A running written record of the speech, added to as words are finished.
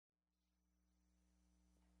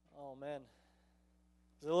Oh, man.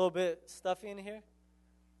 Is it a little bit stuffy in here?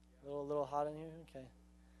 A little hot in here? Okay.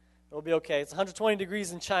 It'll be okay. It's 120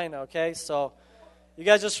 degrees in China, okay? So you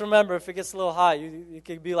guys just remember, if it gets a little hot, it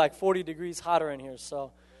could be like 40 degrees hotter in here.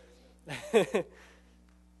 So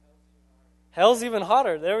hell's even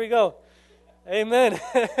hotter. There we go. Amen.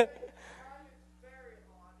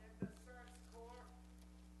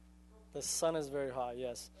 The sun is very hot,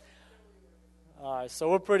 yes. All right, so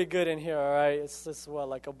we're pretty good in here, all right? It's just,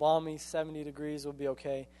 like a balmy 70 degrees. We'll be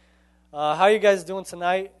okay. How are you guys doing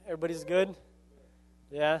tonight? Everybody's good?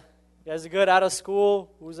 Yeah? You guys are good? Out of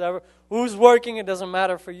school? Who's working? It doesn't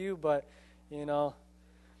matter for you, but,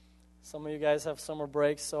 some of you guys have summer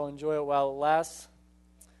breaks, so enjoy it while it lasts.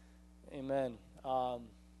 Amen.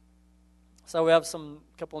 So we have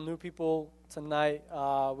couple new people tonight.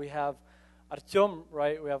 We have Artyom,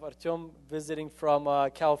 right? We have Artyom visiting from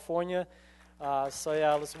California. So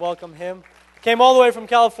let's welcome him. Came all the way from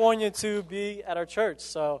California to be at our church,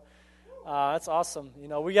 so that's awesome.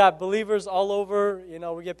 We got believers all over.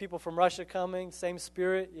 We get people from Russia coming, same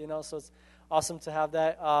spirit. So it's awesome to have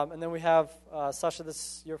that. And then we have Sasha. This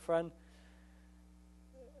is your friend,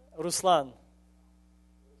 Ruslan.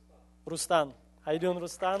 How you doing,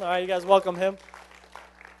 Ruslan? All right, you guys welcome him.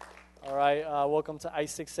 All right, welcome to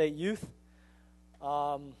I-68 Youth.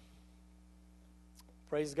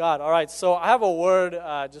 Praise God. All right, so I have a word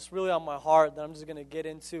just really on my heart that I'm just going to get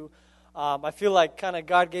into. I feel like kind of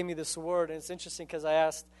God gave me this word, and it's interesting because I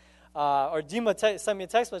asked, or Dima sent me a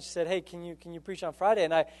text message. She said, hey, can you preach on Friday?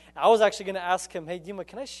 And I was actually going to ask him, hey, Dima,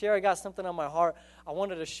 can I share? I got something on my heart. I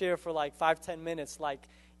wanted to share for like 5-10 minutes. Like,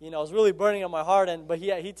 it was really burning on my heart. But he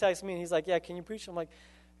texted me, and he's like, yeah, can you preach? I'm like,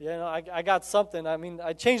 I got something. I mean,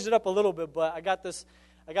 I changed it up a little bit, but I got this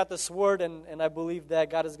word, and I believe that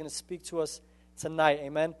God is going to speak to us tonight.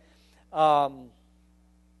 Amen.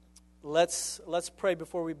 Let's pray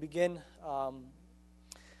before we begin.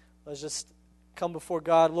 Let's just come before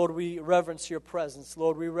God. Lord, we reverence your presence.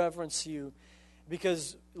 Lord, we reverence you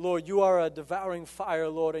because, Lord, you are a devouring fire,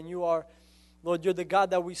 Lord, and you're the God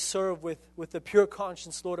that we serve with a pure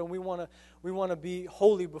conscience, Lord, and we want to be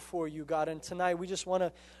holy before you, God. And tonight we just want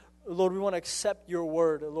to, Lord, we want to accept your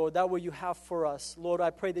word, Lord, that what you have for us. Lord, I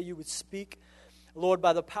pray that you would speak, Lord,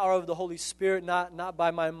 by the power of the Holy Spirit, not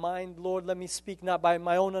by my mind. Lord, let me speak not by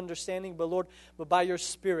my own understanding, but by your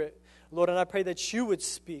Spirit. Lord, and I pray that you would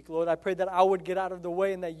speak. Lord, I pray that I would get out of the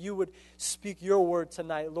way and that you would speak your word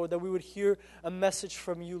tonight, Lord, that we would hear a message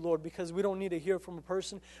from you, Lord, because we don't need to hear from a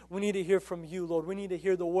person. We need to hear from you, Lord. We need to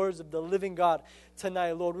hear the words of the living God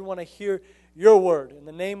tonight, Lord. We want to hear your word in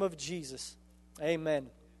the name of Jesus. Amen.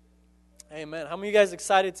 Amen. How many of you guys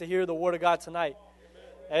excited to hear the word of God tonight?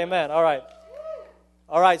 Amen. All right.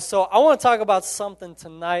 All right, so I want to talk about something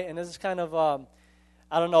tonight, and this is kind of,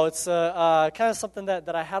 I don't know, it's kind of something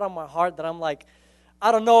that I had on my heart that I'm like,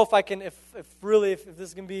 I don't know if I can, if this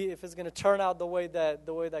is gonna if it's gonna turn out the way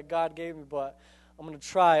that God gave me, but I'm gonna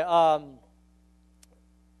try.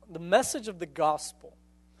 The message of the gospel.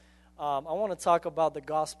 I want to talk about the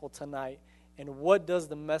gospel tonight, and what does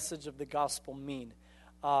the message of the gospel mean?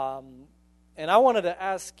 And I wanted to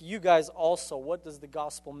ask you guys also, what does the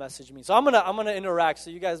gospel message mean? So I'm gonna interact, so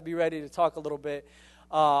you guys be ready to talk a little bit.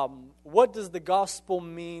 What does the gospel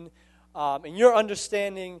mean? In your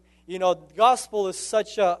understanding, the gospel is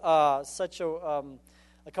such a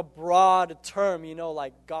like a broad term,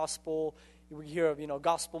 like gospel. We hear of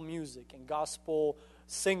gospel music and gospel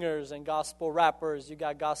singers and gospel rappers. You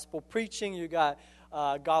got gospel preaching. You got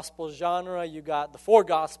gospel genre. You got the four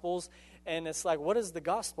gospels. And it's like, what is the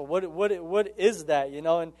gospel? What is that?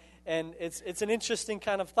 And it's an interesting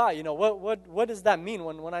kind of thought. What does that mean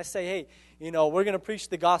when I say, hey, we're going to preach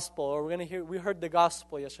the gospel, or we heard the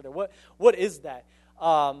gospel yesterday. What is that?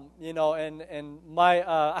 And my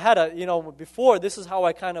I had before, this is how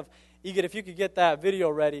I kind of, Egid, if you could get that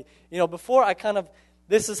video ready. Before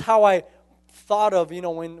this is how I thought of,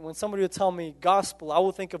 when somebody would tell me gospel, I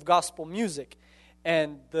would think of gospel music.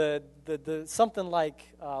 And the something like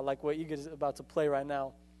what Egid is about to play right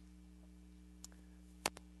now.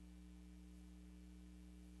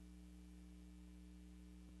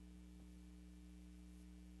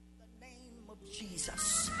 The name of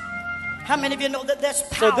Jesus. How many of you know that there's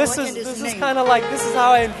power in His name? So this is kind of like, this is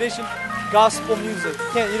how I envision gospel music.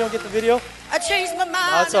 You don't get the video? I changed my mind. No,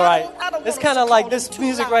 that's all right. It's kind of like this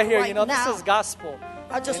music right here. Right this is gospel.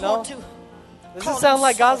 I just want to. Does this sound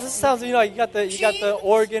like gospel? This sounds, you got the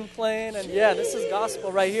organ playing, and this is gospel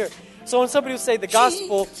right here. So when somebody would say the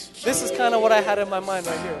gospel, this is kind of what I had in my mind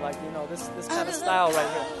right here, like this kind of style right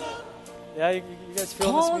here. Yeah, you guys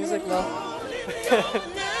feel this music? No.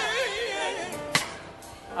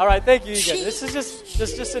 All right, thank you. This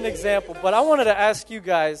is just an example, but I wanted to ask you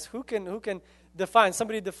guys who can define.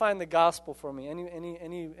 Somebody define the gospel for me.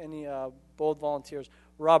 Any bold volunteers?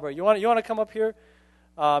 Robert, you want to come up here?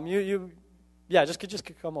 Just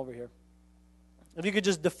come over here. If you could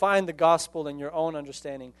just define the gospel in your own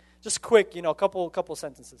understanding, just quick, a couple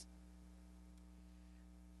sentences.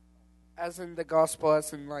 As in the gospel,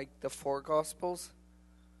 as in like the four gospels?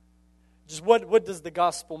 Just what does the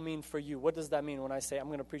gospel mean for you? What does that mean when I say I'm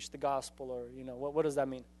going to preach the gospel, or what does that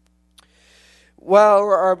mean?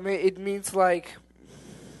 Well, it means like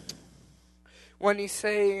when you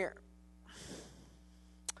say,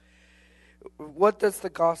 what does the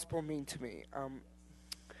gospel mean to me?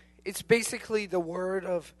 It's basically the word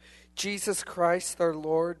of Jesus Christ, our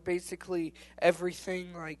Lord. Basically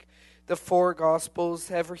everything, like the four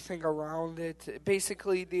gospels, everything around it.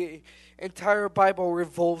 Basically the entire Bible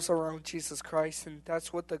revolves around Jesus Christ, and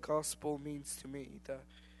that's what the gospel means to me, the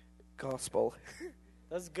gospel.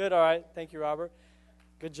 That's good. All right. Thank you, Robert.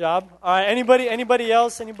 Good job. All right. Anybody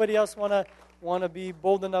else want to be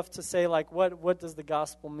bold enough to say, like, what does the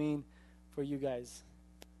gospel mean for you guys?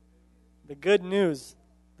 The good news.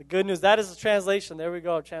 The good news. That is a translation. There we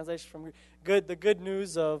go. Translation from good. The good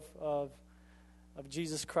news of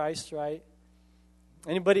Jesus Christ, right?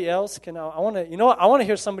 Anybody else? I want to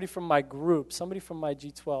hear somebody from my group, somebody from my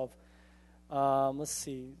G12. Let's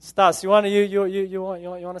see. Stas, you want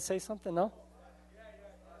to say something? No?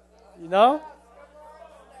 You know?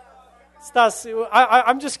 Stas,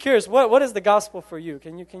 I'm just curious. What is the gospel for you?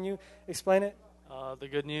 Can you explain it? The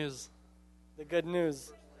good news. The good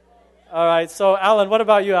news. All right. So, Alan, what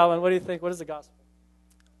about you, Alan? What do you think? What is the gospel?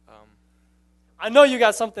 I know you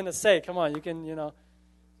got something to say. Come on, you can. Yeah,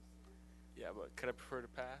 but could I prefer to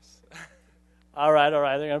pass? All right.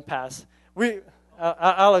 They're gonna pass.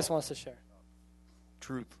 Alex wants to share.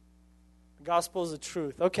 Truth. The gospel is the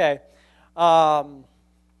truth. Okay. Andre,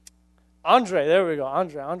 there we go.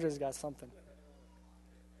 Andre's got something.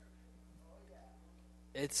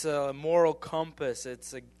 It's a moral compass.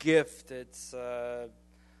 It's a gift. It's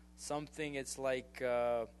something. It's like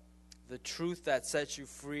the truth that sets you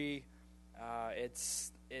free.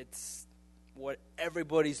 It's what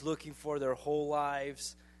everybody's looking for their whole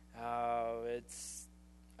lives. It's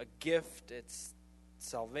a gift. It's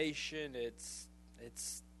salvation. It's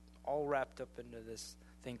all wrapped up into this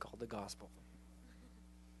thing called the gospel.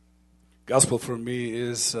 Gospel for me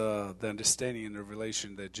is the understanding and the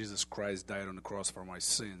revelation that Jesus Christ died on the cross for my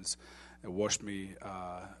sins and washed me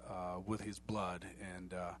with his blood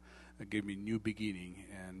and gave me new beginning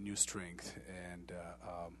and new strength, and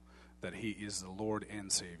that he is the Lord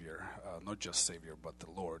and Savior, not just Savior, but the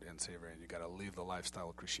Lord and Savior, and you got to live the lifestyle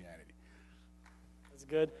of Christianity. That's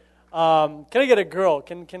good. Can I get a girl?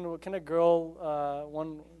 Can a girl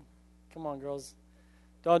one? Come on, girls.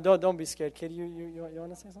 Don't be scared, kid. You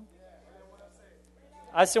want to say something?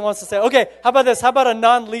 I still wants to say. Okay, how about this? How about a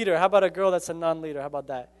non-leader? How about a girl that's a non-leader? How about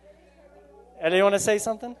that? And you want to say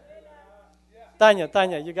something?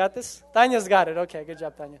 Tanya, you got this? Tanya's got it. Okay, good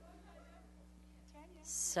job, Tanya.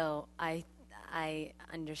 So I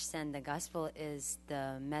understand the gospel is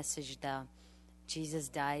the message that Jesus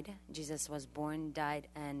died, Jesus was born, died,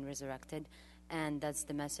 and resurrected, and that's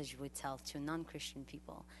the message we tell to non-Christian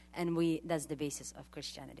people, and that's the basis of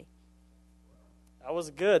Christianity. That was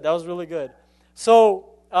good. That was really good. So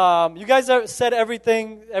you guys said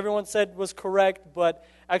everything everyone said was correct, but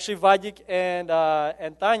actually Vadik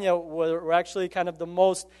and Tanya were actually kind of the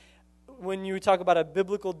most when you talk about a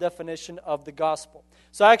biblical definition of the gospel.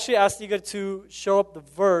 So I actually asked Igor to show up the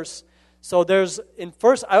verse. So there's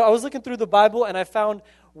I was looking through the Bible and I found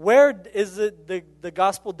where is it the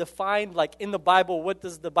gospel defined, like in the Bible, what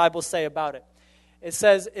does the Bible say about it? It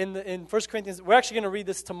says in 1 Corinthians, we're actually going to read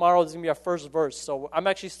this tomorrow. This is going to be our first verse. So I'm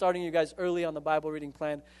actually starting you guys early on the Bible reading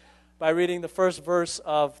plan by reading the first verse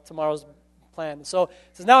of tomorrow's plan. So it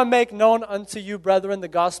says, "Now I make known unto you, brethren, the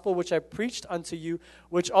gospel which I preached unto you,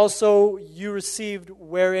 which also you received,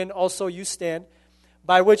 wherein also you stand,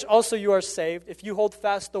 by which also you are saved, if you hold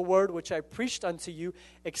fast the word which I preached unto you,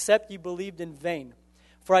 except ye believed in vain.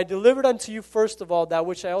 For I delivered unto you first of all that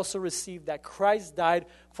which I also received, that Christ died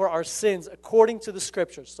for our sins according to the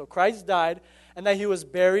Scriptures." So Christ died, and that he was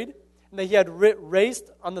buried, and that he had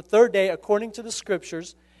raised on the third day according to the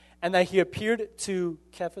Scriptures, and that he appeared to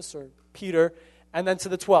Cephas, or Peter, and then to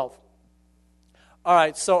the 12. All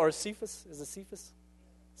right, so, or Cephas, is it Cephas?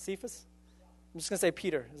 Cephas? I'm just going to say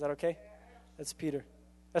Peter. Is that okay? That's Peter.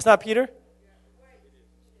 That's not Peter?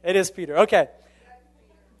 It is Peter. Okay.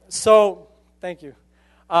 So, thank you.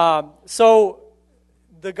 So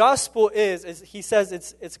the gospel is he says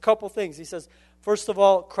it's a couple things. He says, first of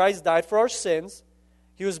all, Christ died for our sins.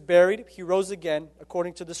 He was buried, he rose again,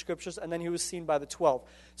 according to the scriptures, and then he was seen by the 12.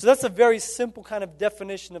 So that's a very simple kind of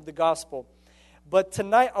definition of the gospel. But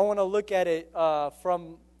tonight I want to look at it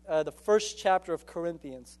from the first chapter of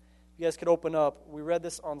Corinthians. You guys could open up. We read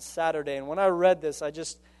this on Saturday, and when I read this,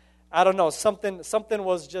 I don't know, something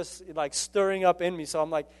was just like stirring up in me. So I'm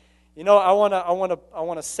like, I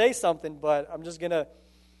want to say something, but I'm just gonna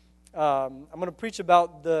preach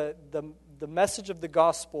about the message of the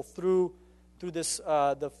gospel through this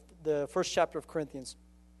the first chapter of Corinthians.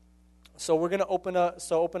 So we're gonna open up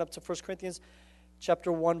to 1 Corinthians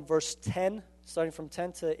chapter 1, verse 10, starting from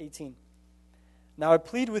 10 to 18. Now I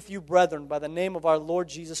plead with you, brethren, by the name of our Lord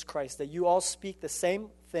Jesus Christ, that you all speak the same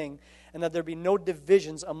thing, and that there be no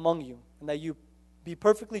divisions among you, and that you be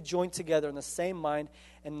perfectly joined together in the same mind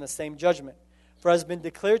and in the same judgment. For it has been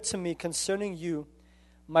declared to me concerning you,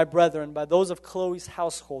 my brethren, by those of Chloe's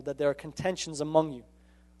household, that there are contentions among you.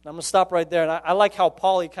 And I'm going to stop right there. And I like how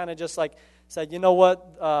Paul, he kind of just like said, you know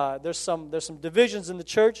what, there's some divisions in the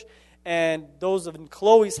church, and those of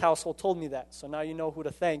Chloe's household told me that. So now you know who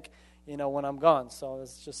to thank, when I'm gone. So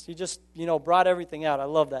he just brought everything out. I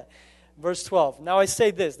love that. Verse 12, now I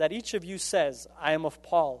say this, that each of you says, I am of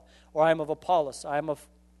Paul, or I am of Apollos, I am of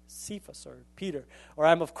Cephas, or Peter, or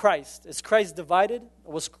I am of Christ. Is Christ divided?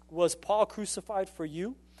 Was Paul crucified for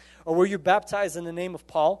you? Or were you baptized in the name of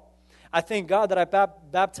Paul? I thank God that I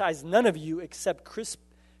baptized none of you except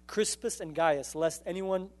Crispus and Gaius, lest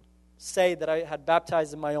anyone say that I had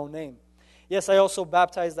baptized in my own name. Yes, I also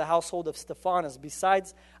baptized the household of Stephanas.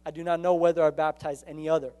 Besides, I do not know whether I baptized any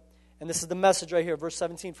other. And this is the message right here, verse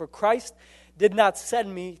 17. For Christ did not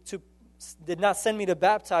send me to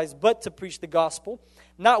baptize, but to preach the gospel,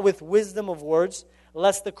 not with wisdom of words,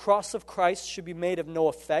 lest the cross of Christ should be made of no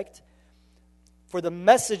effect. For the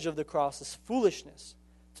message of the cross is foolishness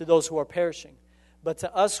to those who are perishing, but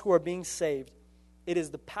to us who are being saved, it is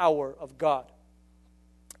the power of God.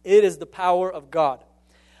 It is the power of God.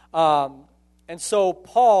 And so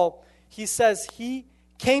Paul, he says he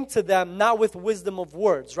came to them not with wisdom of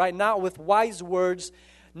words, right? Not with wise words,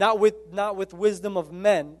 not with wisdom of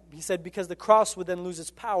men. He said because the cross would then lose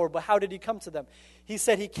its power. But how did he come to them? He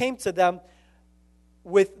said he came to them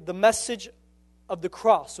with the message of the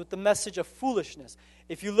cross, with the message of foolishness.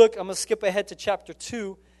 If you look, I'm going to skip ahead to chapter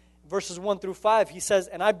 2, verses 1 through 5. He says,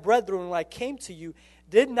 and I, brethren, when I came to you,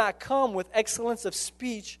 did not come with excellence of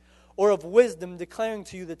speech or of wisdom, declaring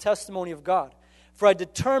to you the testimony of God. For I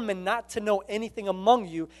determined not to know anything among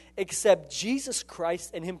you except Jesus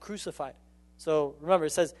Christ and Him crucified. So remember,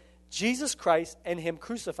 it says, Jesus Christ and Him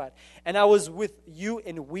crucified. And I was with you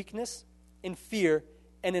in weakness, in fear,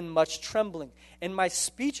 and in much trembling. And my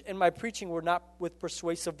speech and my preaching were not with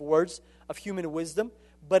persuasive words of human wisdom,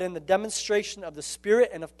 but in the demonstration of the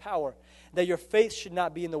Spirit and of power, that your faith should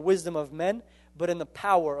not be in the wisdom of men, but in the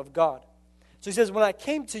power of God. So he says, when I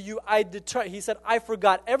came to you, he said, I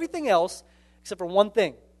forgot everything else except for one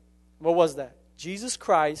thing. What was that? Jesus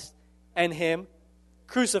Christ and Him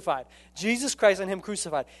crucified. Jesus Christ and Him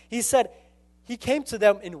crucified. He said he came to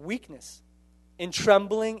them in weakness, in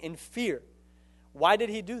trembling, in fear. Why did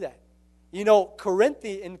he do that? In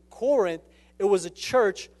Corinth, it was a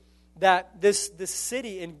church that this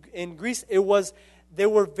city in Greece, they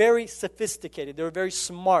were very sophisticated. They were very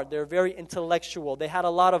smart. They were very intellectual. They had a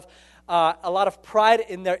lot of pride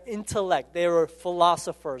in their intellect. They were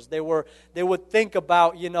philosophers. They would think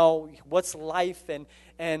about, what's life, and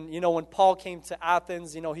when Paul came to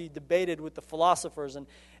Athens, he debated with the philosophers,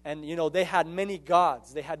 and they had many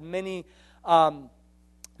gods. They had many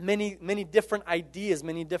different ideas,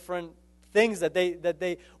 many different things that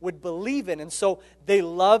they would believe in. And so they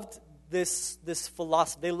loved this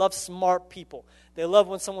philosophy. They love smart people. They love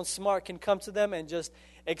when someone smart can come to them and just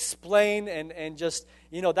explain and just,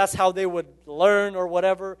 that's how they would learn or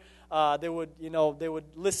whatever. They would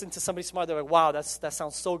listen to somebody smart. They're like, wow, that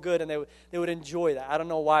sounds so good, and they would enjoy that. I don't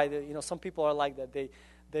know why. Some people are like that.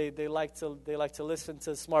 They like to listen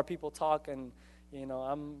to smart people talk, and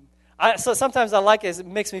so sometimes I like it. It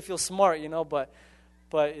makes me feel smart, but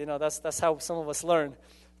that's how some of us learn,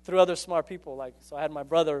 through other smart people. So I had my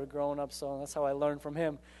brother growing up, so that's how I learned from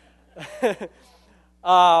him.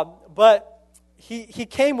 But he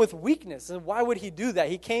came with weakness. And why would he do that?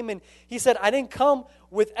 He came and he said, I didn't come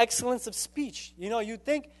with excellence of speech. You'd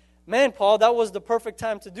think, man, Paul, that was the perfect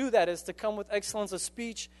time to do that, is to come with excellence of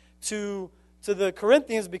speech to the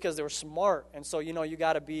Corinthians, because they were smart. And so, you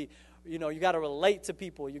got to be, you got to relate to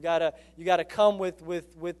people. You got to come with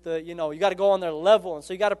the, you got to go on their level. And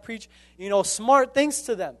so you got to preach, smart things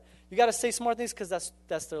to them. You got to say smart things because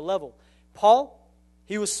that's their level. Paul,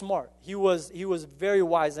 He was smart. He was very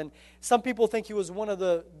wise. And some people think he was one of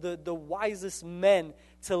the wisest men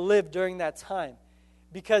to live during that time.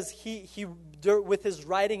 Because he with his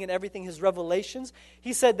writing and everything, his revelations,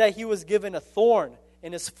 he said that he was given a thorn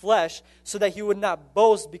in his flesh so that he would not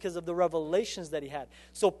boast because of the revelations that he had.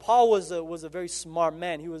 So Paul was a very smart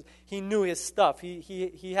man. He knew his stuff.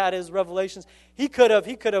 He had his revelations. He could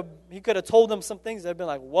have told them some things that had been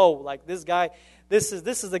like, whoa, like this guy, this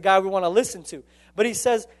is the guy we want to listen to. But he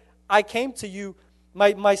says, I came to you,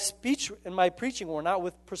 my speech and my preaching were not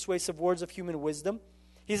with persuasive words of human wisdom.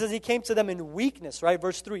 He says he came to them in weakness, right?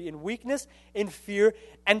 Verse 3, in weakness, in fear,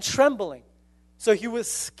 and trembling. So he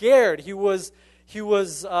was scared. He was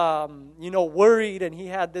worried, and he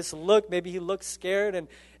had this look. Maybe he looked scared, and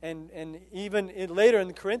even later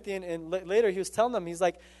in Corinthian, and later he was telling them,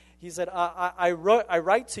 he said, I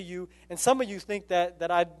write to you, and some of you think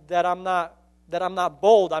that I'm not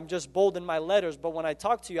bold. I'm just bold in my letters, but when I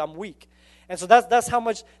talk to you, I'm weak. And so that's how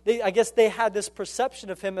much they had this perception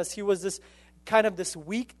of him as he was this kind of this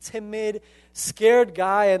weak, timid, scared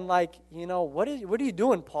guy, and like, what are you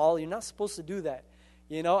doing, Paul? You're not supposed to do that.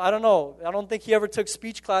 I don't know. I don't think he ever took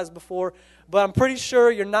speech class before, but I'm pretty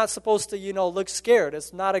sure you're not supposed to, look scared.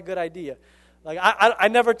 It's not a good idea. Like, I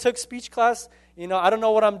never took speech class. I don't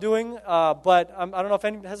know what I'm doing, but I don't know if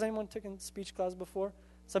has anyone taken speech class before?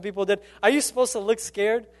 Some people did. Are you supposed to look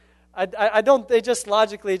scared? I don't. They just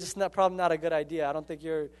logically, probably not a good idea. I don't think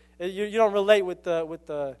you don't relate with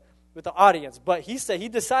the audience. But he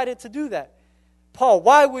decided to do that. Paul,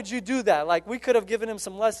 why would you do that? Like, we could have given him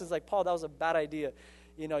some lessons. Like, Paul, that was a bad idea.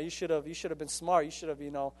 You should have been smart. You should have,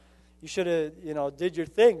 did your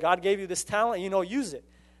thing. God gave you this talent, use it.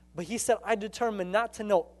 But he said, I determined not to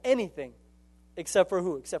know anything except for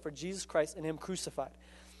who? Except for Jesus Christ and him crucified.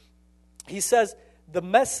 He says the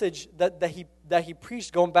message that he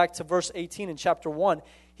preached, going back to verse 18 in chapter 1,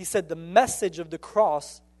 he said the message of the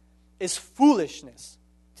cross is foolishness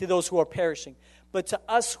to those who are perishing. But to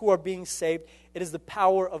us who are being saved, it is the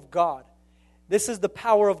power of God. This is the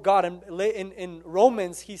power of God. And in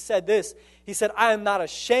Romans, he said this. He said, I am not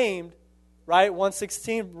ashamed, right? Romans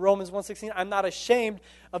 1:16, I'm not ashamed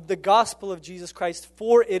of the gospel of Jesus Christ,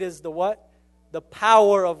 for it is the what? The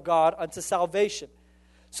power of God unto salvation.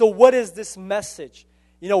 So what is this message?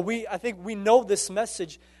 I think we know this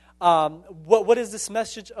message. What is this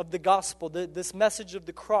message of the gospel? This message of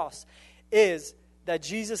the cross is that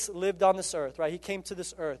Jesus lived on this earth, right? He came to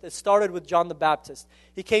this earth. It started with John the Baptist.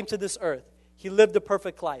 He came to this earth. He lived a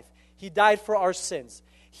perfect life. He died for our sins.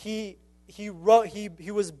 He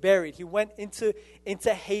was buried. He went into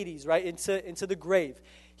Hades, right? Into the grave.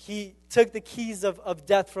 He took the keys of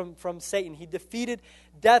death from Satan. He defeated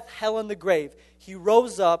death, hell, and the grave. He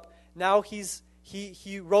rose up. Now he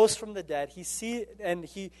rose from the dead. He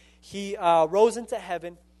rose into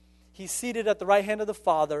heaven. He's seated at the right hand of the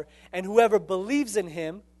Father, and whoever believes in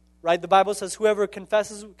him, right? The Bible says, whoever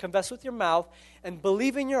confess with your mouth and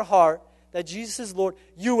believe in your heart that Jesus is Lord,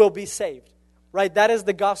 you will be saved, right? That is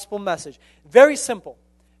the gospel message. Very simple.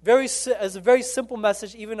 As a very simple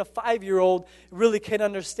message, even a 5-year-old really can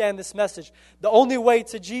understand this message. The only way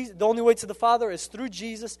to the Father is through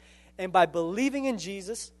Jesus, and by believing in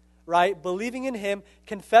Jesus, right? Believing in him,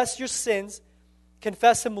 confess your sins,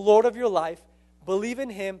 confess him Lord of your life, believe in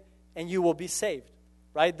him, and you will be saved,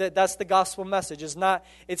 right? That's the gospel message. It's not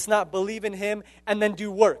believe in him and then do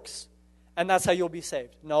works, and that's how you'll be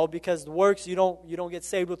saved. No, because the works, you don't get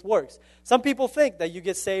saved with works. Some people think that you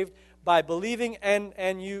get saved by believing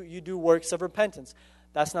and you do works of repentance.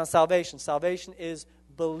 That's not salvation. Salvation is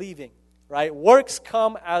believing, right? Works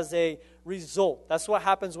come as a result. That's what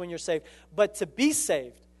happens when you're saved. But to be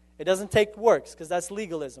saved, it doesn't take works, because that's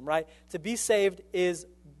legalism, right? To be saved is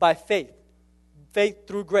by faith. Faith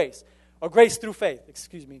through grace. Or grace through faith,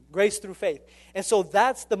 grace through faith. And so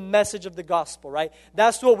that's the message of the gospel, right?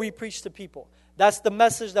 That's what we preach to people. That's the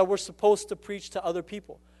message that we're supposed to preach to other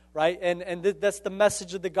people, right? And that's the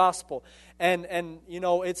message of the gospel. And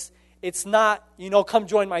it's not, come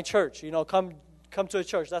join my church, come to a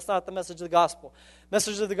church. That's not the message of the gospel.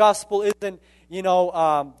 Message of the gospel isn't,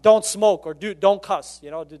 don't smoke or don't cuss.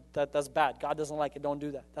 That's bad. God doesn't like it. Don't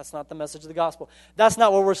do that. That's not the message of the gospel. That's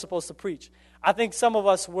not what we're supposed to preach. I think some of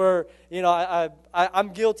us were,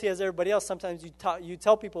 I'm guilty as everybody else. Sometimes you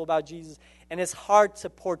tell people about Jesus, and it's hard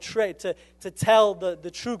to portray, to tell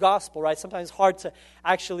the true gospel, right? Sometimes it's hard to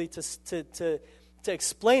actually to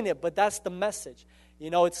explain it, but that's the message.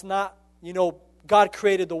 It's not, God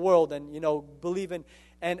created the world, and, believe in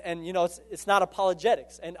And you know, it's not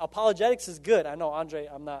apologetics. And apologetics is good. I know, Andre,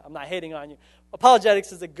 I'm not hating on you.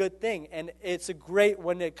 Apologetics is a good thing, and it's a great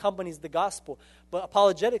when it accompanies the gospel. But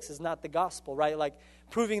apologetics is not the gospel, right? Like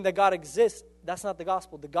proving that God exists, that's not the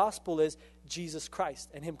gospel. The gospel is Jesus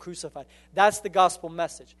Christ and Him crucified. That's the gospel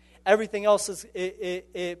message. Everything else is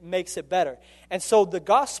it makes it better. And so the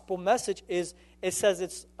gospel message is, it says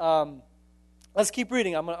it's. Let's keep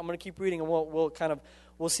reading. I'm going to keep reading, and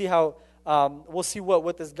we'll see how we'll see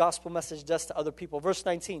what this gospel message does to other people. Verse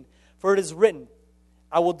 19. For it is written,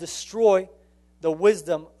 I will destroy the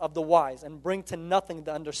wisdom of the wise and bring to nothing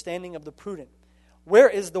the understanding of the prudent. Where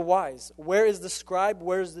is the wise? Where is the scribe?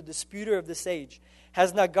 Where is the disputer of this age?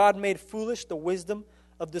 Has not God made foolish the wisdom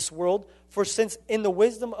of this world? For since in the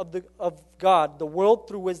wisdom of God, the world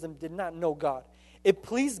through wisdom did not know God, it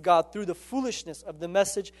pleased God through the foolishness of the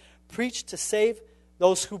message preached to save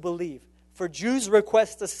those who believe. For Jews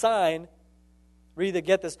request a sign,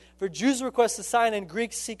 get this, for Jews request a sign and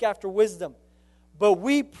Greeks seek after wisdom. But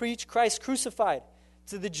we preach Christ crucified,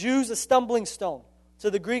 to the Jews a stumbling stone,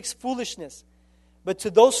 to the Greeks foolishness. But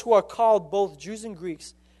to those who are called, both Jews and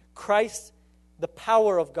Greeks, Christ, the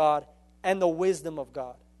power of God and the wisdom of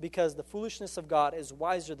God. Because the foolishness of God is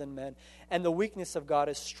wiser than men, and the weakness of God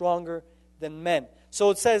is stronger than men.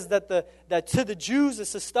 So it says that to the Jews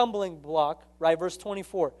it's a stumbling block, right? Verse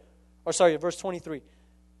 23.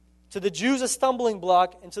 To the Jews a stumbling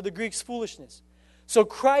block, and to the Greeks foolishness. So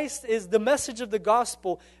Christ is the message of the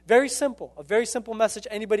gospel. Very simple. A very simple message.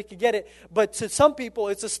 Anybody could get it. But to some people,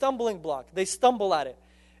 it's a stumbling block. They stumble at it.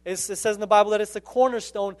 It says in the Bible that it's the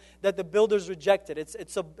cornerstone that the builders rejected.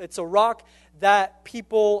 It's a rock that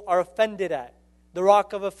people are offended at. The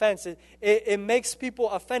rock of offense. It makes people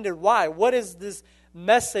offended. Why? What is this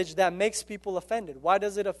message that makes people offended? Why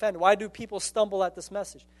does it offend? Why do people stumble at this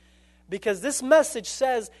message? Because this message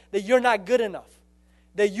says that you're not good enough.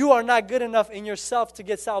 That you are not good enough in yourself to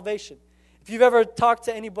get salvation. If you've ever talked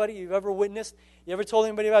to anybody, you've ever witnessed, you ever told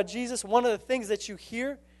anybody about Jesus, one of the things that you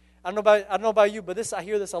hear, I don't know about you, but I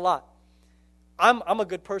hear this a lot. I'm a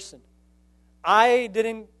good person. I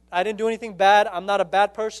didn't do anything bad. I'm not a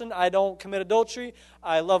bad person. I don't commit adultery.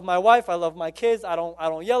 I love my wife. I love my kids. I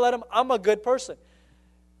don't yell at them. I'm a good person.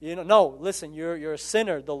 No, listen, you're a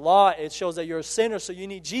sinner. The law, it shows that you're a sinner, so you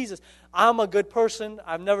need Jesus. I'm a good person.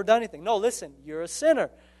 I've never done anything. No, listen, you're a sinner.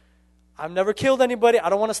 I've never killed anybody. I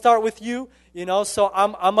don't want to start with you, so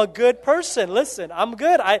I'm a good person. Listen, I'm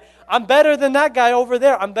good. I'm better than that guy over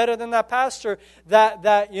there. I'm better than that pastor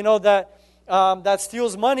that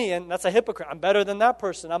steals money, and that's a hypocrite. I'm better than that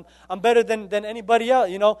person. I'm better than anybody else.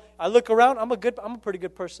 I look around, I'm a pretty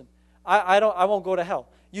good person. I won't go to hell.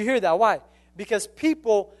 You hear that? Why? Because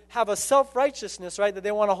people have a self-righteousness, right, that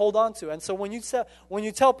they want to hold on to. And so when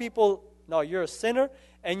you tell people, no, you're a sinner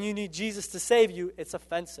and you need Jesus to save you, it's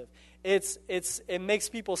offensive. It makes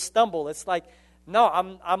people stumble. It's like, no,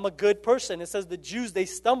 I'm a good person. It says the Jews, they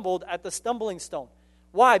stumbled at the stumbling stone.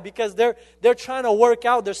 Why? Because they're trying to work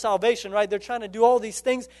out their salvation, right? They're trying to do all these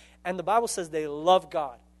things, and the Bible says they love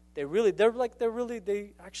God. They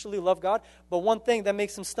actually love God. But one thing that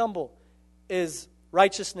makes them stumble is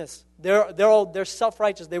righteousness. They're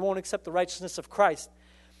self-righteous. They won't accept the righteousness of Christ.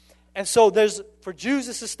 And so for Jews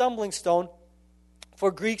it's a stumbling stone. For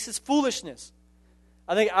Greeks it's foolishness.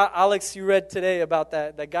 I think Alex, you read today about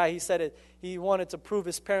that guy. He said he wanted to prove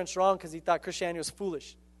his parents wrong because he thought Christianity was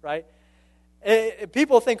foolish, right?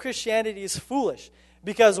 People think Christianity is foolish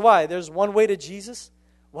because why? There's one way to Jesus.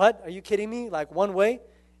 What? Are you kidding me? Like one way?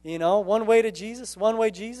 One way to Jesus? One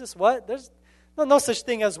way Jesus? What? There's no such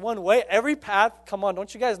thing as one way. Every path, come on,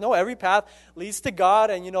 don't you guys know? Every path leads to God,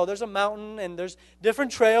 and there's a mountain, and there's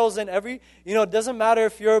different trails, and it doesn't matter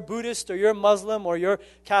if you're a Buddhist or you're a Muslim or you're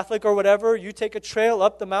Catholic or whatever, you take a trail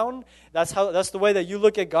up the mountain. That's the way that you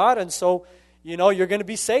look at God, and so, you're going to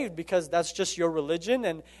be saved because that's just your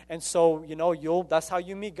religion, and so, that's how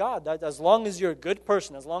you meet God. That as long as you're a good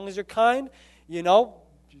person, as long as you're kind,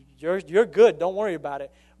 you're good. Don't worry about it.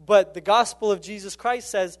 But the gospel of Jesus Christ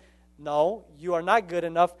says, no, you are not good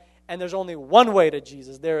enough, and there's only one way to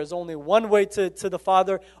Jesus. There is only one way to the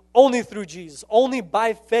Father, only through Jesus, only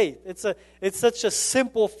by faith. It's such a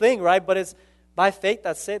simple thing, right? But it's by faith,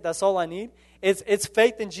 that's it. That's all I need. It's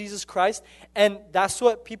faith in Jesus Christ, and that's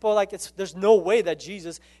what people are like. There's no way that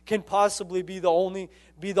Jesus can possibly be the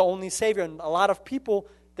only Savior, and a lot of people,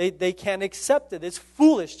 they can't accept it. It's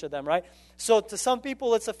foolish to them, right? So to some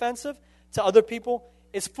people it's offensive. To other people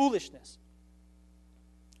it's foolishness.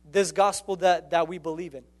 This gospel that we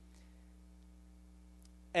believe in.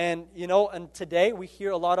 And and today we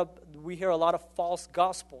hear a lot of false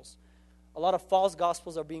gospels. A lot of false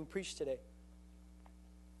gospels are being preached today.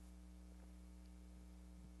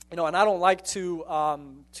 and I don't like to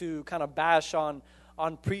kind of bash on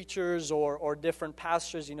preachers or different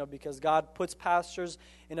pastors, because God puts pastors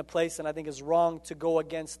in a place, and I think it's wrong to go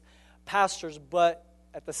against pastors. But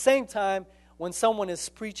at the same time, when someone is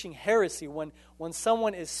preaching heresy, when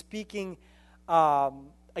someone is speaking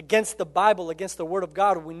against the Bible, against the Word of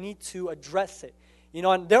God, we need to address it.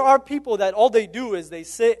 And there are people that all they do is they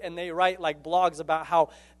sit and they write like blogs about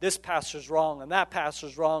how this pastor's wrong and that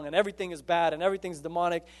pastor's wrong and everything is bad and everything's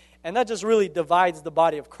demonic. And that just really divides the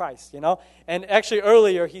body of Christ, And actually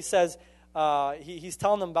earlier he says, he's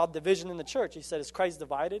telling them about division in the church. He said, is Christ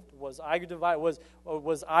divided? Was I divided?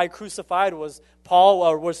 Was I crucified? Was Paul,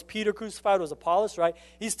 or was Peter crucified? Was Apollos, right?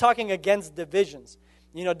 He's talking against divisions.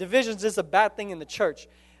 Divisions is a bad thing in the church.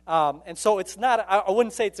 And so it's not, I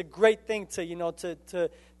wouldn't say it's a great thing to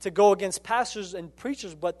go against pastors and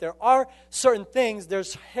preachers, but there are certain things,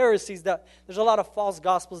 there's heresies, there's a lot of false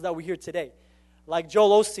gospels that we hear today. Like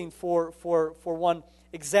Joel Osteen, for one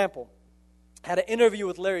example, had an interview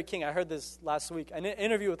with Larry King. I heard this last week, an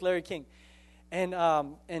interview with Larry King.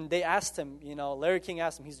 And they asked him, Larry King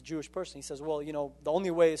asked him, he's a Jewish person. He says, well, the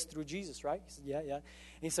only way is through Jesus, right? He said, yeah. And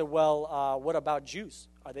he said, well, what about Jews?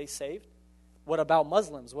 Are they saved? What about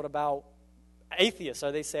Muslims? What about atheists?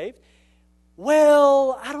 Are they saved?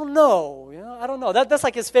 Well, I don't know. I don't know. That's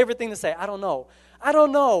like his favorite thing to say. I don't know.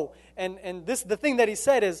 And the thing that he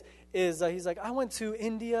said is he's like, I went to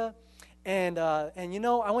India, and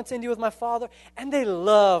I went to India with my father, and they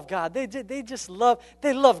love God.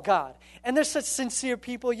 They love God, and they're such sincere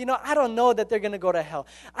people. I don't know that they're going to go to hell.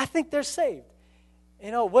 I think they're saved.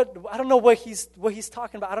 I don't know what he's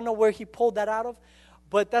talking about. I don't know where he pulled that out of.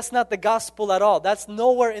 But that's not the gospel at all. That's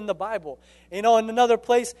nowhere in the Bible. In another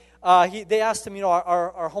place, they asked him,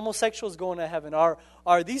 are homosexuals going to heaven? Are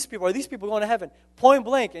these people going to heaven? Point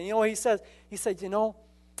blank. And what he says? He said,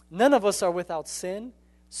 none of us are without sin.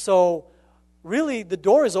 So really the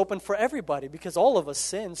door is open for everybody because all of us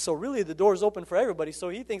sin. So really the door is open for everybody. So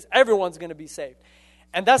he thinks everyone's going to be saved.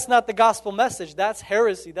 And that's not the gospel message. That's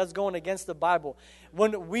heresy. That's going against the Bible.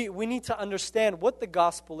 When we need to understand what the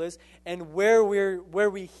gospel is and where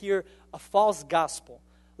we hear a false gospel.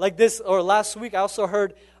 Like this, or last week I also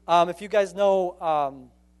heard, if you guys know,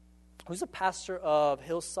 who's the pastor of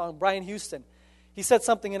Hillsong? Brian Houston. He said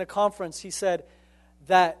something in a conference. He said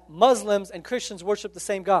that Muslims and Christians worship the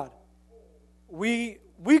same God. We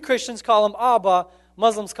Christians call him Abba.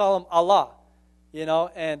 Muslims call him Allah.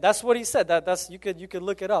 And that's what he said. That's you could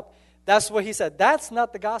look it up. That's what he said. That's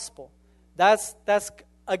not the gospel. That's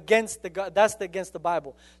against the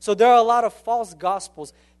Bible. So there are a lot of false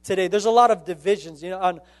gospels today. There's a lot of divisions.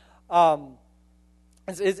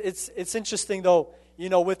 It's interesting though.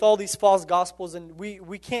 With all these false gospels, and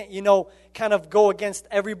we can't kind of go against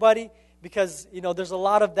everybody because there's a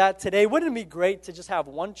lot of that today. Wouldn't it be great to just have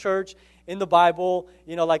one church in the Bible?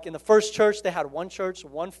 Like in the first church, they had one church,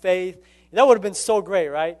 one faith. That would have been so great,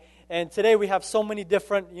 right? And today we have so many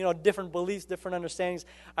different beliefs, different understandings.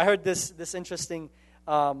 I heard this interesting.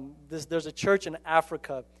 There's a church in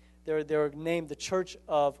Africa. They're named the Church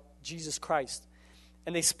of Jesus Christ,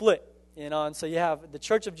 and they split. And so you have the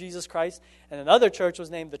Church of Jesus Christ, and another church was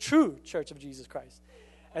named the True Church of Jesus Christ.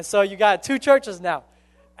 And so you got two churches now,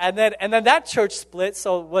 and then that church split.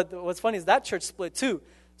 So what's funny is that church split too.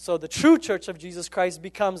 So the True Church of Jesus Christ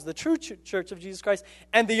becomes the True Church of Jesus Christ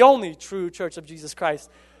and the only True Church of Jesus Christ.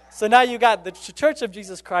 So now you got the Church of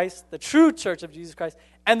Jesus Christ, the True Church of Jesus Christ,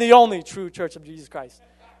 and the only True Church of Jesus Christ.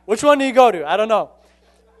 Which one do you go to? I don't know.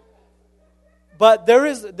 But there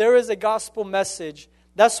is a gospel message.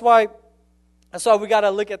 That's why we got to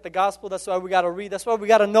look at the gospel. That's why we got to read. That's why we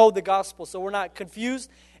got to know the gospel so we're not confused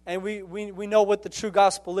and we know what the true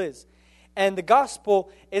gospel is. And the gospel,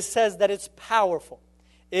 it says that it's powerful.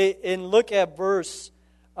 And look at verse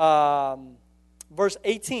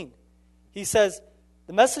 18. He says,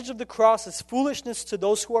 the message of the cross is foolishness to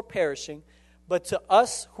those who are perishing, but to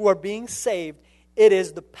us who are being saved, it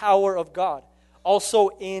is the power of God. Also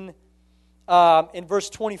in verse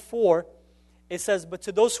 24, it says, but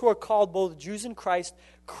to those who are called, both Jews and Christ,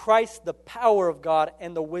 Christ the power of God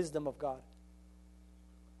and the wisdom of God.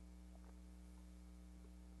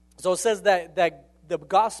 So it says that the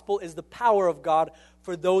gospel is the power of God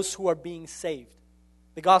for those who are being saved.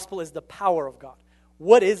 The gospel is the power of God.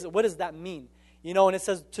 What does that mean? And it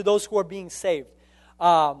says to those who are being saved.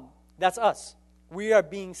 That's us. We are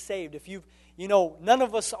being saved. If none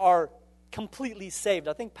of us are completely saved.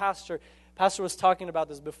 I think Pastor was talking about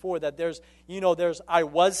this before, that there's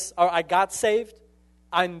I got saved,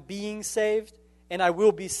 I'm being saved, and I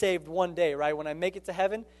will be saved one day, right? When I make it to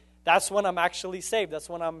heaven, that's when I'm actually saved. That's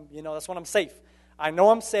when I'm safe. I know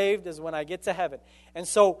I'm saved is when I get to heaven. And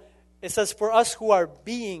so it says for us who are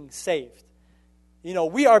being saved.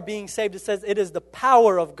 We are being saved. It says it is the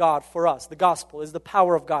power of God for us. The gospel is the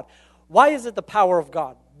power of God. Why is it the power of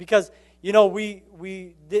God? Because,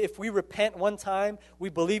 if we repent one time, we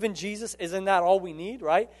believe in Jesus, isn't that all we need,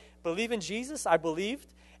 right? Believe in Jesus, I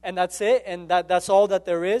believed, and that's it, and that's all that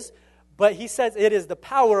there is. But he says it is the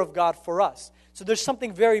power of God for us. So there's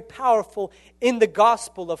something very powerful in the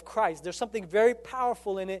gospel of Christ. There's something very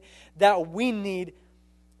powerful in it that we need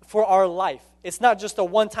for our life. It's not just a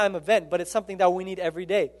one-time event, but it's something that we need every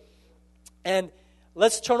day. And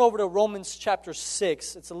let's turn over to Romans chapter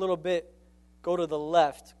 6. It's a little bit, go to the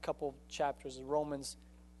left, a couple chapters. Romans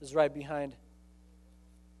is right behind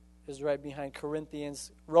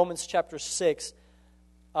Corinthians. Romans chapter 6.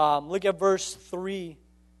 Look at verse 3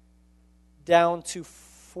 down to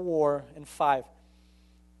 4 and 5.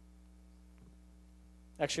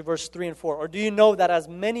 Actually, verse 3 and 4. Or do you know that as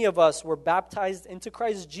many of us were baptized into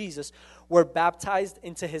Christ Jesus, were baptized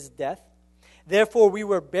into his death? Therefore, we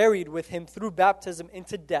were buried with him through baptism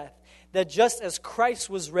into death, that just as Christ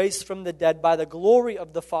was raised from the dead by the glory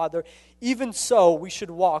of the Father, even so we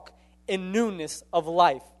should walk in newness of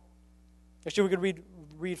life. Actually, we could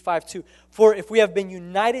read 5 too. For if we have been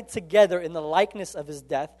united together in the likeness of his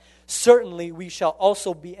death, certainly we shall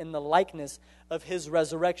also be in the likeness of his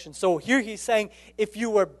resurrection. So here he's saying, if you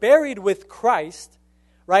were buried with Christ,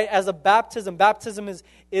 right, as a baptism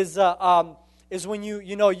is when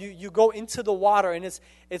you go into the water, and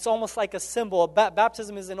it's almost like a symbol.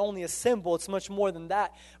 Baptism isn't only a symbol; it's much more than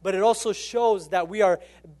that. But it also shows that we are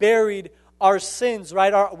buried our sins,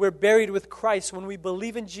 right? We're buried with Christ when we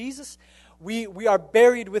believe in Jesus. We are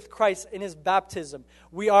buried with Christ in his baptism.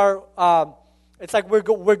 We are. It's like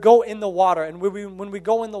we go in the water, and when we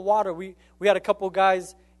go in the water, we had a couple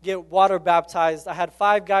guys get water baptized. I had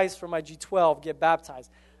 5 guys from my G12 get baptized.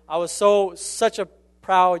 I was such a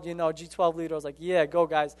proud, G12 leader. I was like, yeah, go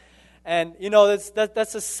guys. And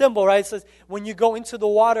that's a symbol, right? It says when you go into the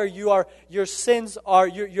water, your sins are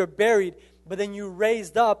you're buried, but then you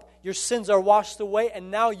raised up, your sins are washed away, and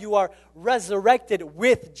now you are resurrected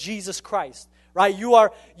with Jesus Christ, right? You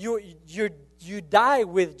die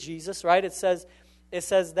with Jesus, right? It says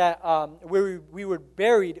that we were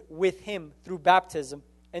buried with him through baptism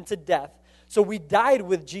into death. So we died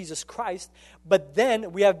with Jesus Christ, but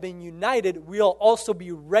then we have been united. We'll also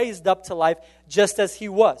be raised up to life just as he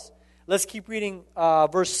was. Let's keep reading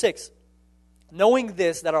verse 6. Knowing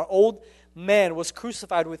this, that our old man was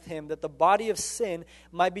crucified with him, that the body of sin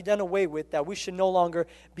might be done away with, that we should no longer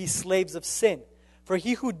be slaves of sin. For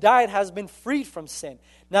he who died has been freed from sin.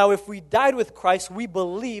 Now if we died with Christ, we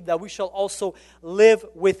believe that we shall also live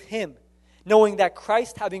with him. Knowing that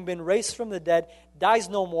Christ, having been raised from the dead, dies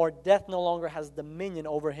no more, death no longer has dominion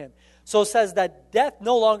over him. So it says that death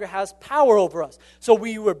no longer has power over us. So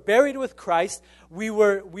we were buried with Christ,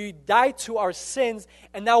 we died to our sins,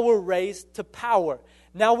 and now we're raised to power.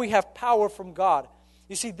 Now we have power from God.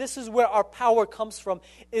 You see, this is where our power comes from,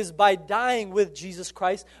 is by dying with Jesus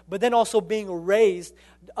Christ, but then also being raised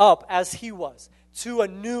up as he was, to a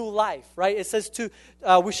new life, right? It says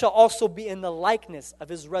we shall also be in the likeness of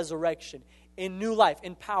his resurrection, in new life,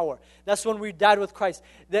 in power. That's when we died with Christ.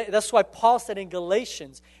 That's why Paul said in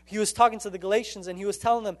Galatians, he was talking to the Galatians and he was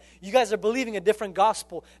telling them, you guys are believing a different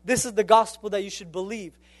gospel. This is the gospel that you should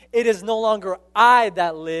believe. It is no longer I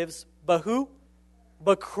that lives, but who?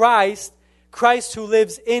 But Christ who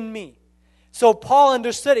lives in me. So Paul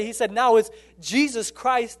understood it. He said, now it's Jesus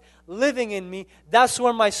Christ living in me. That's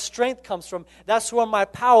where my strength comes from. That's where my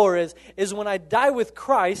power is when I die with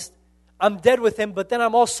Christ, I'm dead with him, but then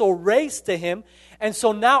I'm also raised to him. And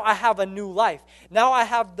so now I have a new life. Now I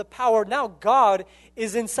have the power. Now God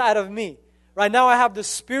is inside of me. Right now I have the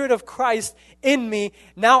Spirit of Christ in me.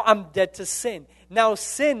 Now I'm dead to sin. Now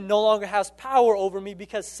sin no longer has power over me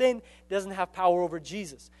because sin doesn't have power over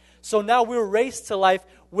Jesus. So now we're raised to life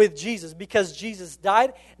with Jesus. Because Jesus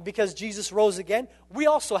died, because Jesus rose again, we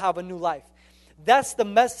also have a new life. That's the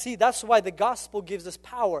message. That's why the gospel gives us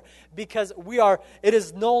power. Because it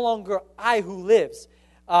is no longer I who lives.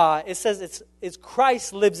 It says it's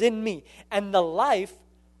Christ lives in me. And the life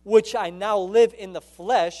which I now live in the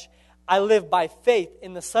flesh, I live by faith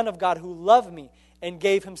in the Son of God who loved me and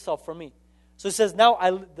gave himself for me. So it says now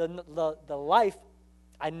the life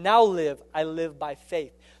I now live, I live by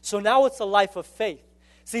faith. So now it's a life of faith.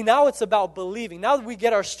 See, now it's about believing. Now we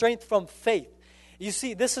get our strength from faith. You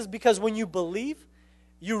see, this is because when you believe,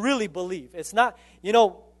 you really believe. It's not,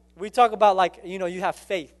 we talk about you have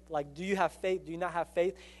faith. Like, do you have faith? Do you not have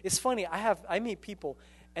faith? It's funny, I meet people,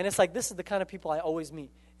 and it's like this is the kind of people I always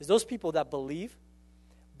meet. Is those people that believe,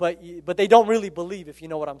 but they don't really believe, if you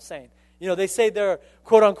know what I'm saying. They say they're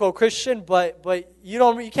quote unquote Christian, but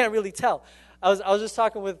you can't really tell. I was just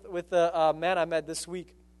talking with a man I met this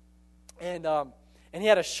week, and he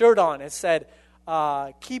had a shirt on. It said,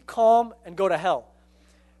 "Keep calm and go to hell."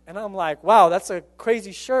 And I'm like, wow, that's a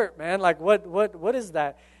crazy shirt, man. Like, what is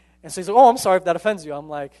that? And so he's like, oh, I'm sorry if that offends you. I'm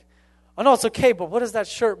like, oh, no, it's okay, but what does that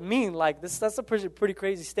shirt mean? Like, that's a pretty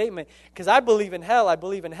crazy statement, because I believe in hell, I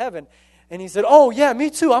believe in heaven. And he said, oh, yeah, me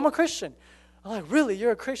too, I'm a Christian. I'm like, really,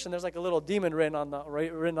 you're a Christian? There's like a little demon written on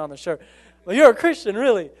the shirt. Well, you're a Christian,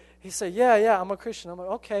 really? He said, yeah, I'm a Christian. I'm like,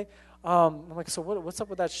 okay. I'm like, so what's up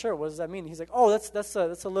with that shirt? What does that mean? He's like, oh, that's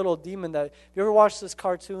a little demon that, have you ever watched this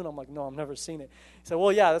cartoon? I'm like, no, I've never seen it. He said,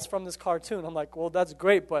 well, yeah, that's from this cartoon. I'm like, well, that's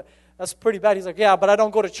great, but that's pretty bad. He's like, yeah, but I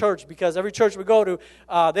don't go to church, because every church we go to,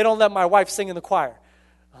 they don't let my wife sing in the choir.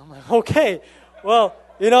 I'm like, okay, well,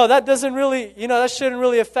 that doesn't really, that shouldn't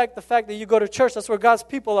really affect the fact that you go to church. That's where God's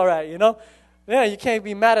people are at, Yeah, you can't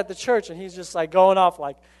be mad at the church. And he's just like going off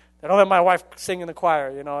like, they don't let my wife sing in the choir,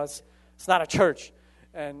 it's not a church.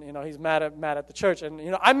 And, he's mad at the church. And,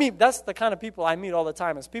 that's the kind of people I meet all the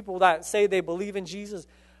time, is people that say they believe in Jesus,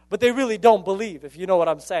 but they really don't believe, if you know what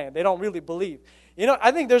I'm saying. They don't really believe.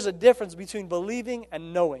 I think there's a difference between believing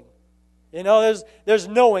and knowing. There's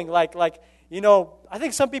knowing, like I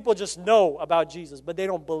think some people just know about Jesus, but they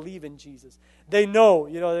don't believe in Jesus. They know,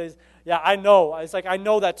 I know. It's like, I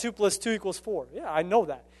know that 2 + 2 = 4. Yeah, I know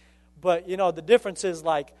that. But, the difference is,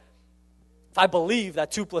 like, if I believe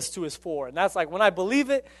that 2 + 2 is 4, and that's like, when I believe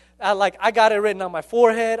it, I got it written on my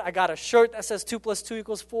forehead. I got a shirt that says 2 + 2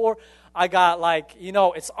 = 4. I got,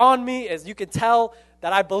 it's on me, as you can tell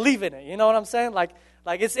that I believe in it. You know what I'm saying? Like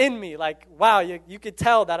it's in me. Like, wow, you could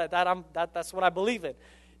tell that's what I believe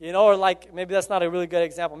in. Or like, maybe that's not a really good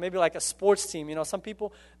example. Maybe like a sports team. Some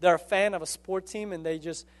people, they're a fan of a sport team, and they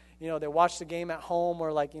just, they watch the game at home,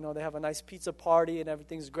 or like, they have a nice pizza party and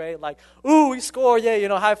everything's great. Like, ooh, we score,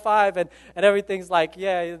 yeah, high five, and everything's like,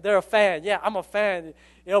 yeah, they're a fan. Yeah, I'm a fan.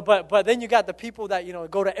 But then you got the people that,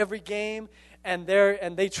 go to every game, and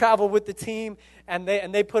they travel with the team, and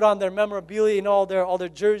they put on their memorabilia, all their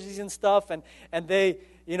jerseys and stuff, and they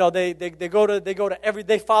they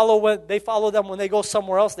follow them when they go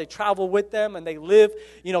somewhere else. They travel with them, and they live,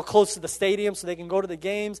 close to the stadium, so they can go to the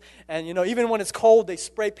games. And, even when it's cold, they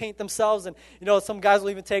spray paint themselves. And, some guys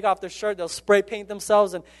will even take off their shirt. They'll spray paint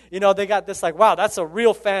themselves. And, they got this like, wow, that's a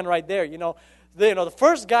real fan right there. The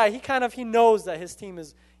first guy, he knows that his team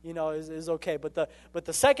is okay. But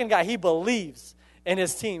the second guy, he believes in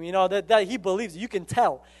his team. That he believes. You can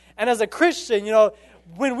tell. And as a Christian,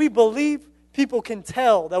 when we believe, people can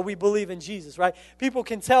tell that we believe in Jesus, right? People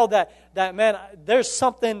can tell that man, there's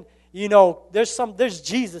something, there's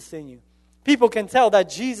Jesus in you. People can tell that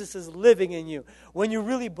Jesus is living in you. When you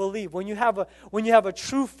really believe, when you have a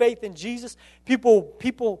true faith in Jesus,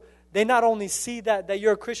 people they not only see that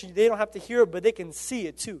you're a Christian, they don't have to hear it, but they can see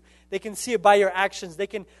it too. They can see it by your actions. They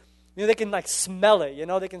can like smell it.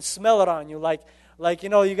 They can smell it on you. Like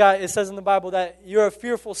it says in the Bible that you're a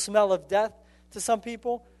fearful smell of death to some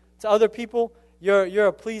people. To other people, you're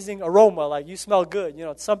a pleasing aroma, like you smell good.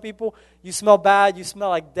 To some people, you smell bad, you smell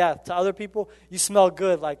like death. To other people, you smell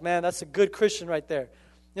good, like, man, that's a good Christian right there.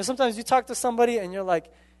 Sometimes you talk to somebody and you're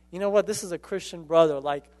like, you know what, this is a Christian brother.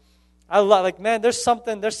 Like, man, there's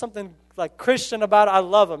something like Christian about it. I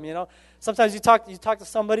love him. Sometimes you talk to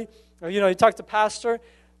somebody, or you talk to pastor.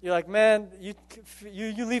 You're like, man,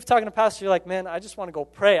 you leave talking to pastor. You're like, man, I just want to go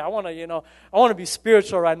pray. I want to be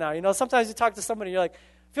spiritual right now. Sometimes you talk to somebody, you're like,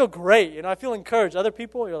 I feel great, I feel encouraged. Other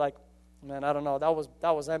people, you're like, man, I don't know,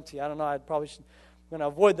 that was empty. I don't know, I'm going to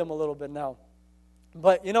avoid them a little bit now.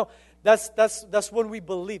 But that's when we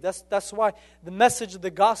believe. That's why the message of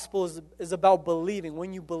the gospel is about believing.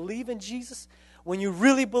 When you believe in Jesus, when you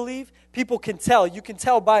really believe, people can tell. You can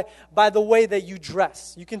tell by the way that you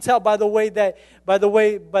dress. You can tell by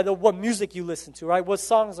what music you listen to, right? What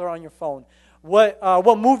songs are on your phone.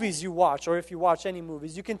 What movies you watch, or if you watch any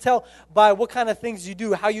movies. You can tell by what kind of things you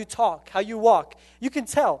do, how you talk, how you walk. You can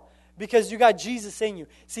tell because you got Jesus in you.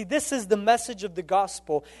 See, this is the message of the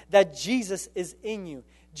gospel, that Jesus is in you.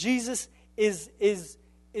 Jesus is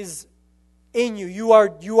in you. You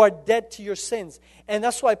are dead to your sins. And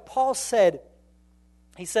that's why Paul said,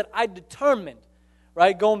 I determined,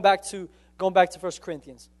 right? Going back to 1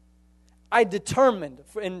 Corinthians. I determined,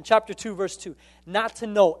 in chapter 2, verse 2, not to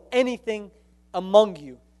know anything among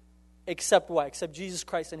you except what? Except Jesus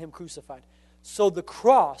Christ and Him crucified. So the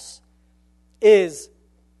cross is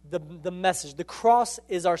the message. The cross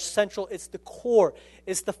is our central, it's the core,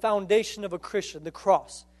 it's the foundation of a Christian, the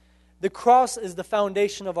cross. The cross is the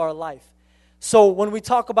foundation of our life. So when we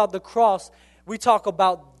talk about the cross, we talk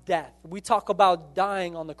about death. We talk about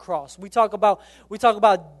dying on the cross. We talk about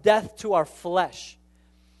death to our flesh.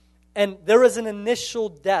 And there is an initial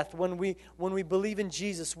death when we believe in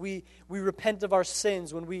Jesus. We repent of our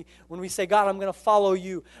sins. When we say, God, I'm going to follow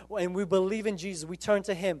you, and we believe in Jesus, we turn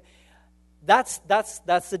to Him. That's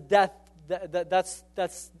the death. That's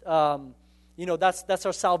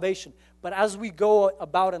our salvation. But as we go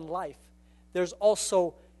about in life, there's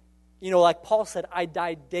also, like Paul said, I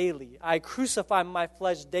die daily. I crucify my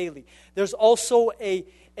flesh daily. There's also a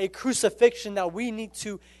crucifixion that we need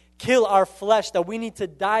to kill our flesh, that we need to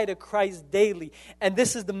die to Christ daily. And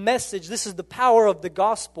this is the message, this is the power of the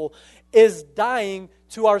gospel, is dying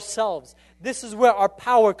to ourselves. This is where our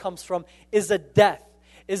power comes from, is a death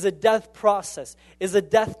process, is a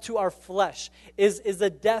death to our flesh, is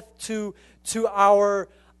a death to our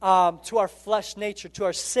flesh nature, to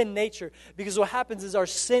our sin nature. Because what happens is our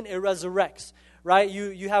sin, it resurrects. Right?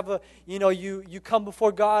 You come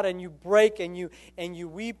before God and you break and you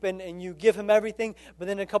weep and you give Him everything, but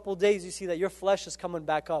then in a couple of days you see that your flesh is coming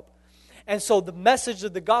back up. And so the message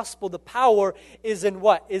of the gospel, the power is in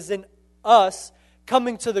what? Is in us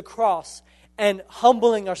coming to the cross and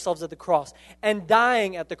humbling ourselves at the cross and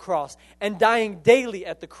dying at the cross and dying daily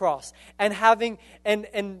at the cross and having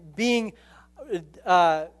and being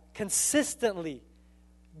consistently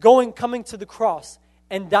coming to the cross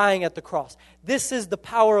and dying at the cross. This is the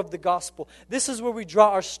power of the gospel. This is where we draw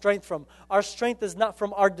our strength from. Our strength is not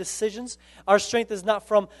from our decisions. Our strength is not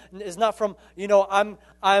from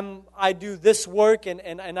I do this work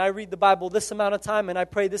and I read the Bible this amount of time and I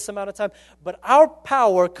pray this amount of time. But our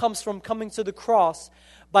power comes from coming to the cross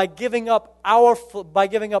by giving up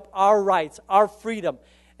our rights, our freedom,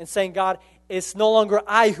 and saying, God, it's no longer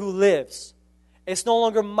I who lives. It's no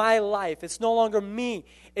longer my life. It's no longer me.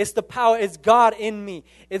 It's the power. It's God in me.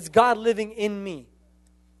 It's God living in me.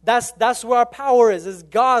 That's where our power is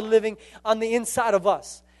God living on the inside of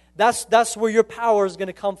us. That's where your power is going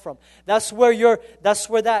to come from. That's where your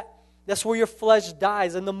flesh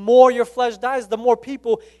dies. And the more your flesh dies, the more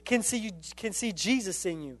people can see Jesus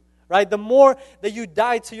in you. Right? The more that you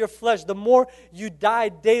die to your flesh, the more you die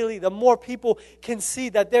daily, the more people can see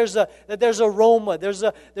that there's aroma, there's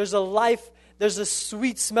a life. There's a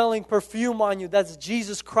sweet-smelling perfume on you. That's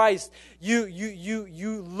Jesus Christ. You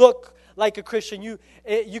look like a Christian. You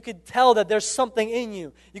could tell that there's something in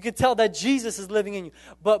you. You could tell that Jesus is living in you.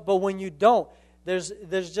 But when you don't, there's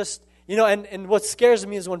just, and what scares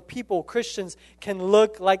me is when Christians can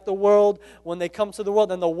look like the world when they come to the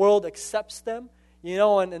world and the world accepts them,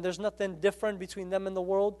 and there's nothing different between them and the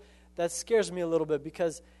world. That scares me a little bit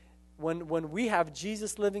because when we have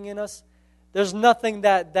Jesus living in us, there's nothing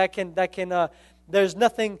there's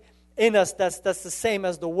nothing in us that's the same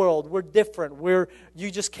as the world. We're different.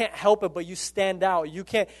 You just can't help it, but you stand out. You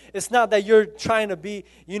can't. It's not that you're trying to be,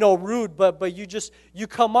 rude, but you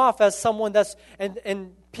come off as someone that's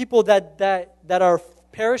and people that are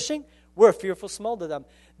perishing, we're a fearful smell to them.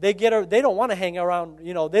 They don't want to hang around,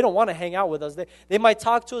 they don't want to hang out with us. They might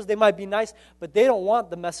talk to us, they might be nice, but they don't want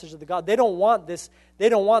the message of the God. They don't want this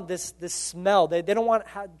smell. They don't want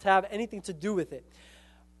to have anything to do with it.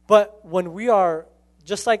 But when we are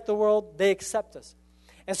just like the world, they accept us.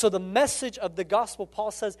 And so the message of the gospel, Paul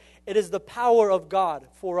says, it is the power of God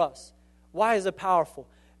for us. Why is it powerful?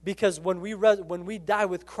 Because when we die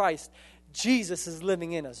with Christ, Jesus is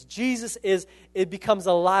living in us. It becomes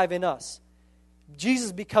alive in us.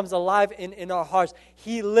 Jesus becomes alive in our hearts.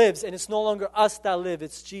 He lives, and it's no longer us that live,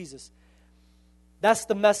 it's Jesus. That's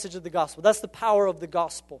the message of the gospel. That's the power of the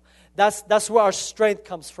gospel. That's where our strength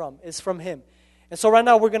comes from, is from Him. And so right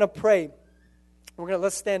now we're going to pray.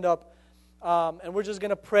 Let's stand up, and we're just going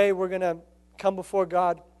to pray. We're going to come before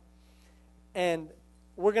God, and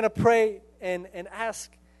we're going to pray and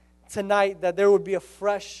ask tonight that there would be a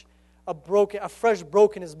fresh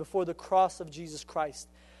brokenness before the cross of Jesus Christ.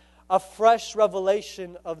 A fresh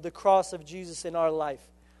revelation of the cross of Jesus in our life.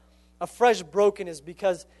 A fresh brokenness,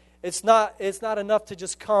 because it's not enough to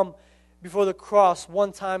just come before the cross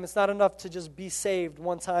one time. It's not enough to just be saved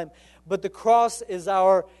one time. But the cross is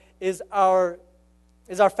our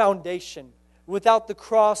foundation. Without the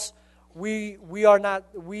cross, we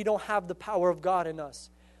don't have the power of God in us.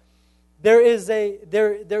 There is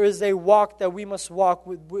a walk that we must walk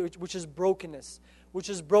with, which is brokenness. Which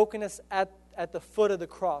is brokenness at the foot of the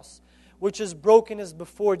cross, which is brokenness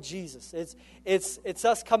before Jesus. It's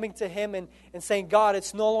us coming to Him and saying, God,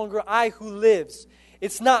 it's no longer I who lives.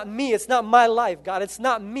 It's not me. It's not my life, God. It's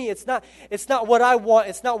not me. It's not what I want.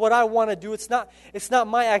 It's not what I want to do. It's not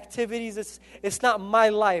my activities. It's not my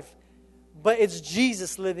life. but it's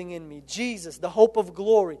Jesus living in me. Jesus, the hope of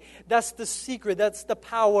glory. That's the secret. That's the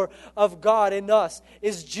power of God in us.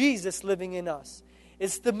 Is Jesus living in us.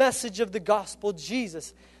 It's the message of the gospel,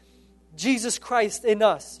 Jesus. Jesus Christ in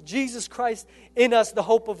us. Jesus Christ in us, the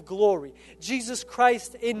hope of glory. Jesus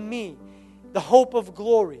Christ in me, the hope of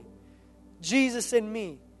glory. Jesus in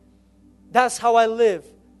me. That's how I live.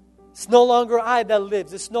 It's no longer I that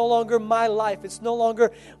lives. It's no longer my life. It's no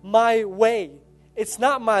longer my way. It's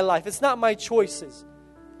not my life. It's not my choices.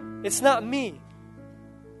 It's not me.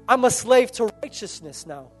 I'm a slave to righteousness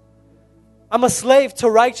now. I'm a slave to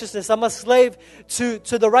righteousness. I'm a slave to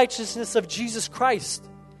the righteousness of Jesus Christ.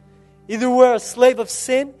 Either we're a slave of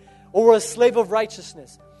sin or we're a slave of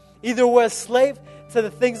righteousness. Either we're a slave to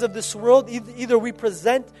the things of this world. Either we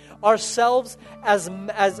present ourselves as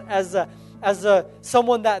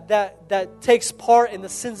someone that takes part in the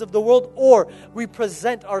sins of the world, or we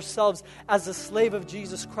present ourselves as a slave of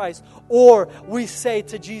Jesus Christ, or we say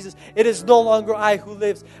to Jesus, it is no longer I who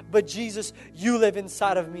lives, but Jesus, you live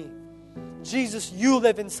inside of me. Jesus, you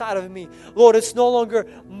live inside of me. Lord, it's no longer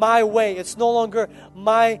my way. It's no longer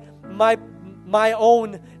my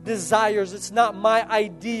own desires. It's not my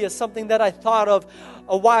idea, something that I thought of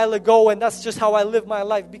a while ago, and that's just how I live my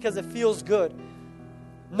life because it feels good.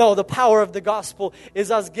 No, the power of the gospel is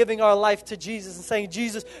us giving our life to Jesus and saying,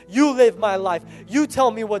 Jesus, you live my life. You tell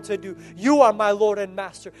me what to do. You are my Lord and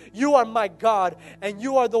Master. You are my God, and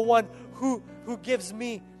you are the one who gives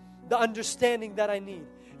me the understanding that I need.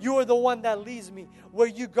 You are the one that leads me. Where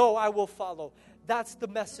you go, I will follow. That's the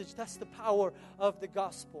message. That's the power of the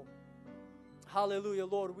gospel. Hallelujah,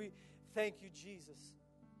 Lord. We thank you, Jesus.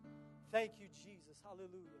 Thank you, Jesus.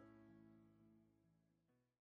 Hallelujah.